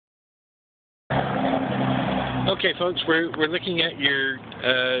Okay, folks, we're looking at your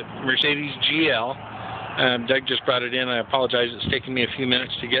Mercedes GL. Doug just brought it in. I apologize. It's taken me a few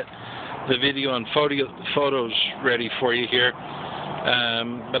minutes to get the video and photos ready for you here.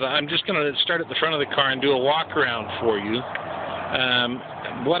 But I'm just going to start at the front of the car and do a walk around for you.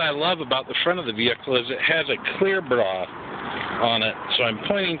 What I love about the front of the vehicle is it has a clear bra on it. So I'm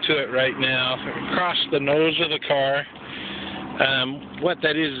pointing to it right now across the nose of the car. What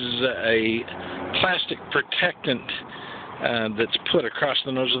that is a plastic protectant that's put across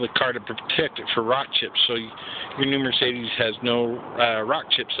the nose of the car to protect it for rock chips. So your new Mercedes has no rock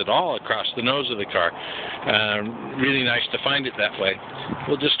chips at all across the nose of the car. Really nice to find it that way.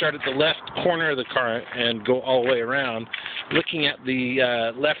 We'll just start at the left corner of the car and go all the way around. Looking at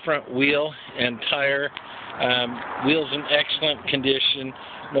the left front wheel and tire. Wheels in excellent condition,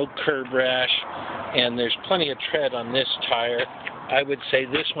 no curb rash, and there's plenty of tread on this tire. I would say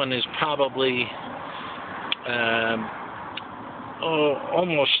this one is probably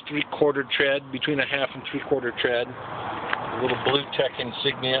almost three-quarter tread, between a half and three-quarter tread. A little BlueTEC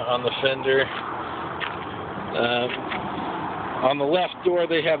insignia on the fender. On the left door,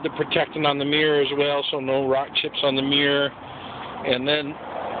 they have the protectant on the mirror as well, so no rock chips on the mirror. And then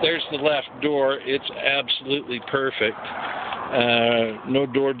there's the left door. It's absolutely perfect. No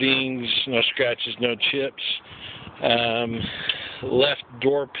door dings, no scratches, no chips. Left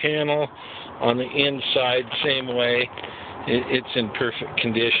door panel on the inside, same way. It's in perfect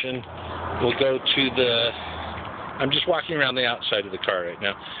condition. We'll go to I'm just walking around the outside of the car right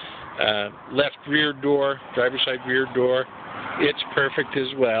now. Left rear door, driver's side rear door. It's perfect as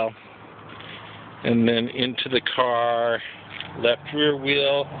well. And then into the car, left rear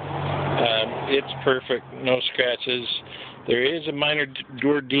wheel. It's perfect, no scratches. There is a minor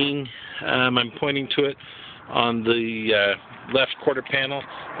door ding. I'm pointing to it on the left quarter panel.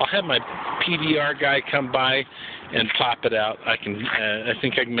 I'll have my PDR guy come by and pop it out. I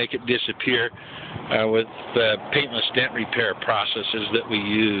think I can make it disappear with paintless dent repair processes that we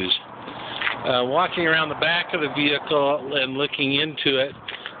use. Walking around the back of the vehicle and looking into it,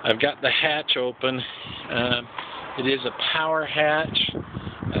 I've got the hatch open. It is a power hatch,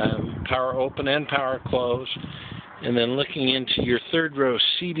 power open and power close. And then looking into your third row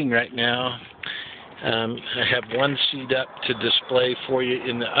seating right now, I have one seat up to display for you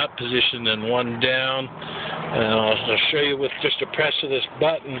in the up position and one down. And I'll show you with just a press of this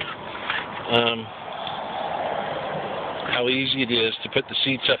button how easy it is to put the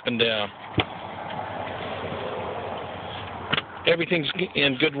seats up and down. Everything's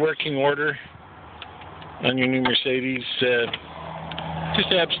in good working order on your new Mercedes.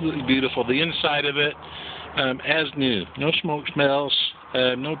 Just absolutely beautiful. The inside of it, as new. No smoke smells,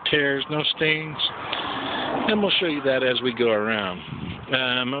 no tears, no stains. And we'll show you that as we go around.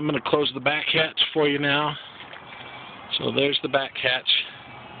 I'm going to close the back hatch for you now. So there's the back hatch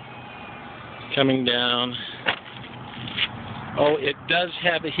coming down. Oh, it does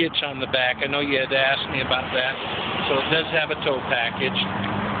have a hitch on the back. I know you had asked me about that. So it does have a tow package.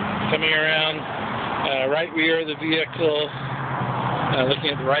 Coming around right rear of the vehicle, looking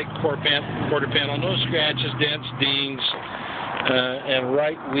at the right quarter panel, no scratches, dents, dings, and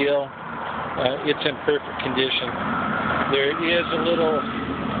right wheel, it's in perfect condition. There is a little,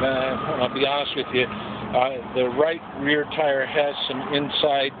 I'll be honest with you, the right rear tire has some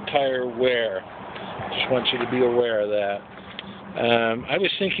inside tire wear. Just want you to be aware of that. I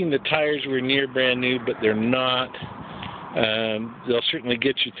was thinking the tires were near brand new, but they're not. They'll certainly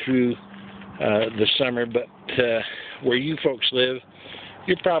get you through the summer, but where you folks live,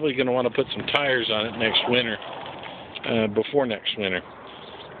 you're probably going to want to put some tires on it next winter, before next winter.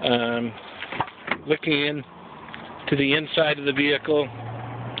 Looking in to the inside of the vehicle,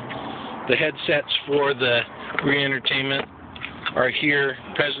 the headsets for the rear entertainment are here,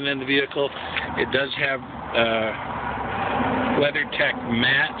 present in the vehicle. It does have BlueTEC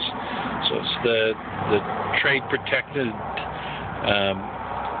mats, so it's the trade protected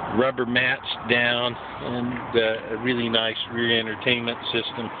rubber mats down, and a really nice rear entertainment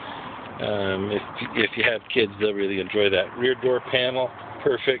system. If you have kids, they'll really enjoy that. Rear door panel,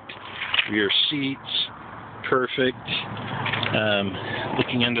 perfect. Rear seats, perfect.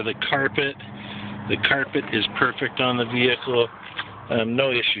 Looking under the carpet is perfect on the vehicle.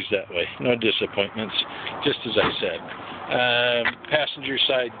 No issues that way, no disappointments, just as I said. Passenger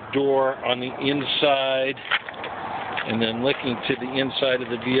side door on the inside, and then looking to the inside of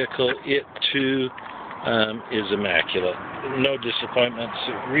the vehicle, it too is immaculate. No disappointments.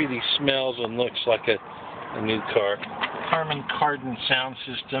 It really smells and looks like a new car. Harman Kardon sound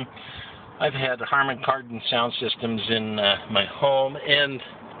system. I've had Harman Kardon sound systems in my home and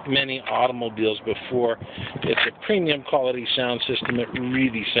many automobiles before. It's a premium quality sound system. It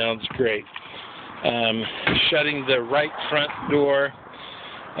really sounds great. Shutting the right front door.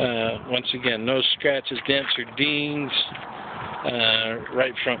 Once again, no scratches, dents, or dings.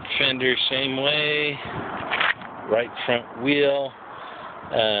 Right front fender, same way. Right front wheel.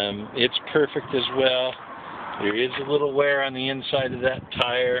 It's perfect as well. There is a little wear on the inside of that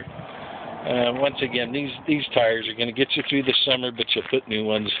tire. Once again, these tires are going to get you through the summer, but you'll put new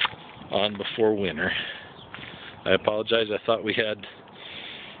ones on before winter. I apologize. I thought we had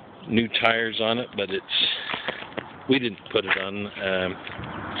new tires on it, but we didn't put it on.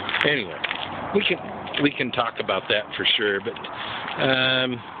 Anyway, we can talk about that for sure. But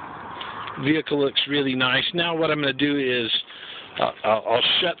vehicle looks really nice. Now what I'm going to do is I'll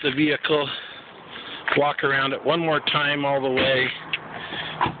shut the vehicle, walk around it one more time all the way,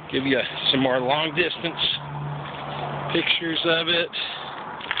 give you some more long distance pictures of it.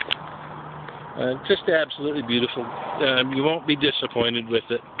 Just absolutely beautiful. You won't be disappointed with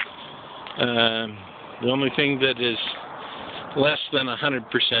it. The only thing that is less than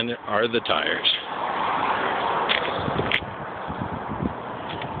 100% are the tires.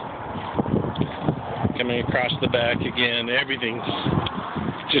 Coming across the back again, everything's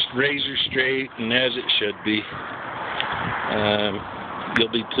just razor straight and as it should be.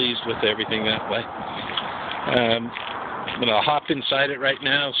 You'll be pleased with everything that way. I'm going to hop inside it right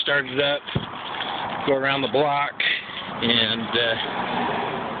now, start it up, go around the block, and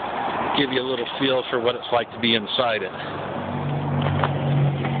give you a little feel for what it's like to be inside it.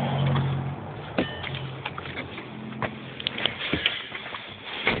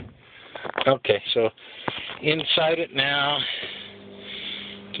 Okay, so inside it now,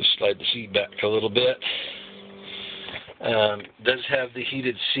 just slide the seat back a little bit. Does have the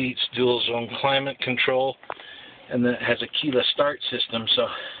heated seats, dual zone climate control, and then it has a keyless start system. So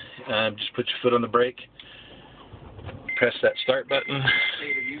just put your foot on the brake, press that start button,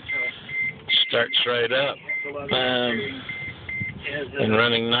 starts right up, and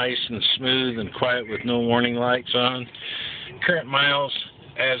running nice and smooth and quiet with no warning lights on. Current miles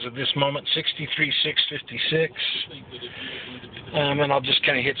as of this moment, 63,656. And I'll just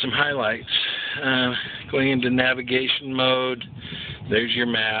kind of hit some highlights. Going into navigation mode, there's your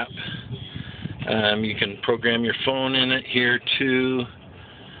map. You can program your phone in it here too.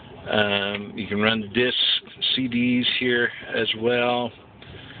 You can run the discs, CDs here as well.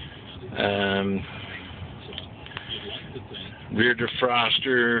 Rear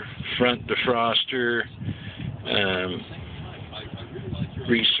defroster, front defroster.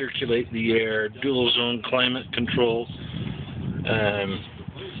 Recirculate the air, dual zone climate control.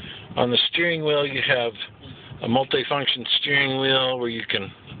 On the steering wheel you have a multifunction steering wheel where you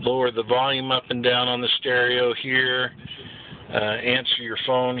can lower the volume up and down on the stereo here, answer your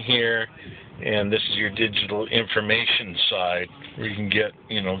phone here, and this is your digital information side where you can get,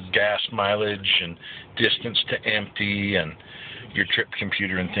 gas mileage and distance to empty and your trip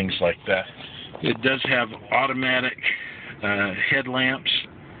computer and things like that. It does have automatic headlamps,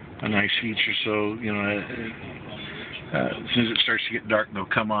 a nice feature, so as soon as it starts to get dark they'll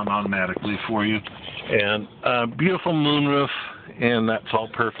come on automatically for you. And beautiful moonroof, and that's all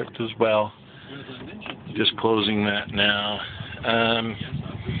perfect as well. Just closing that now.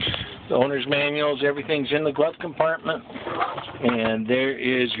 The owner's manuals, everything's in the glove compartment, and there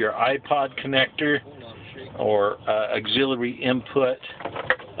is your iPod connector or auxiliary input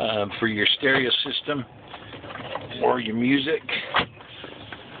for your stereo system or your music.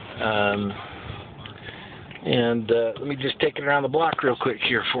 Let me just take it around the block real quick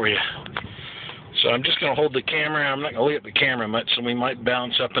here for you. So I'm just going to hold the camera. I'm not going to look at the camera much, so we might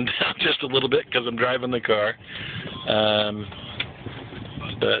bounce up and down just a little bit because I'm driving the car.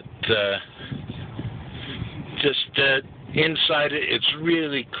 Just inside it, it's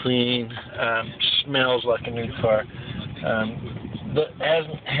really clean. Smells like a new car. But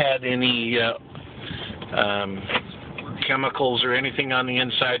hasn't had any chemicals or anything on the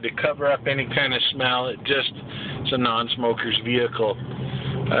inside to cover up any kind of smell. It's a non-smoker's vehicle.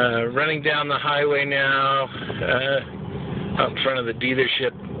 Running down the highway now, out in front of the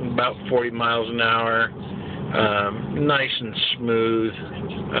dealership, about 40 miles an hour. Nice and smooth,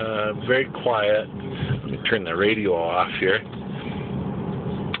 very quiet. Let me turn the radio off here.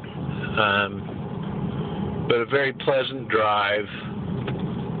 But a very pleasant drive.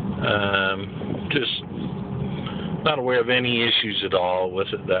 Just not aware of any issues at all with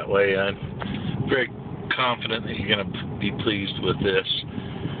it that way. I'm very confident that you're going to be pleased with this.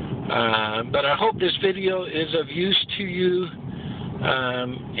 But I hope this video is of use to you,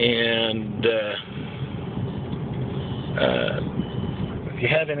 you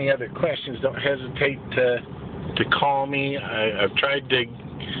have any other questions, don't hesitate to call me. I've tried to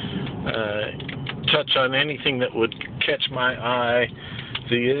touch on anything that would catch my eye.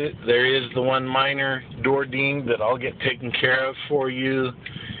 There is the one minor door ding that I'll get taken care of for you,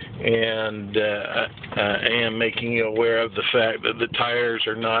 and I am making you aware of the fact that the tires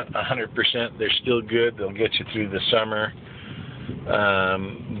are not 100%. They're still good. They'll get you through the summer,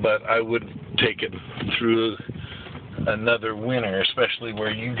 but I would take it through another winter, especially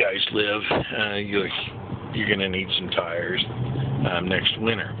where you guys live. You're going to need some tires next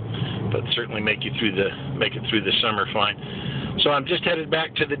winter, but certainly make it through the summer fine. So I'm just headed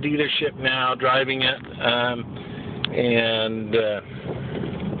back to the dealership now, driving it, and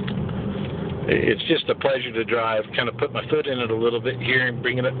it's just a pleasure to drive. Kind of put my foot in it a little bit here and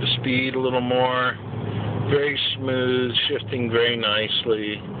bring it up to speed a little more. Very smooth, shifting very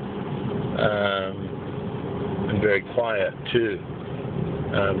nicely, and very quiet too.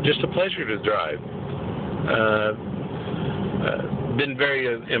 Just a pleasure to drive. Been very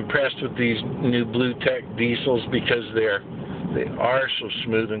impressed with these new BlueTEC diesels because they are so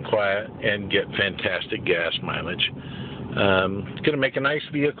smooth and quiet and get fantastic gas mileage. It's going to make a nice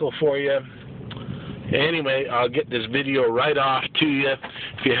vehicle for you. Anyway, I'll get this video right off to you.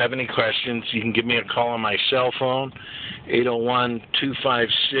 If you have any questions, you can give me a call on my cell phone,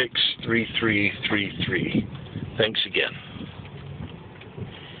 801-256-3333. Thanks again.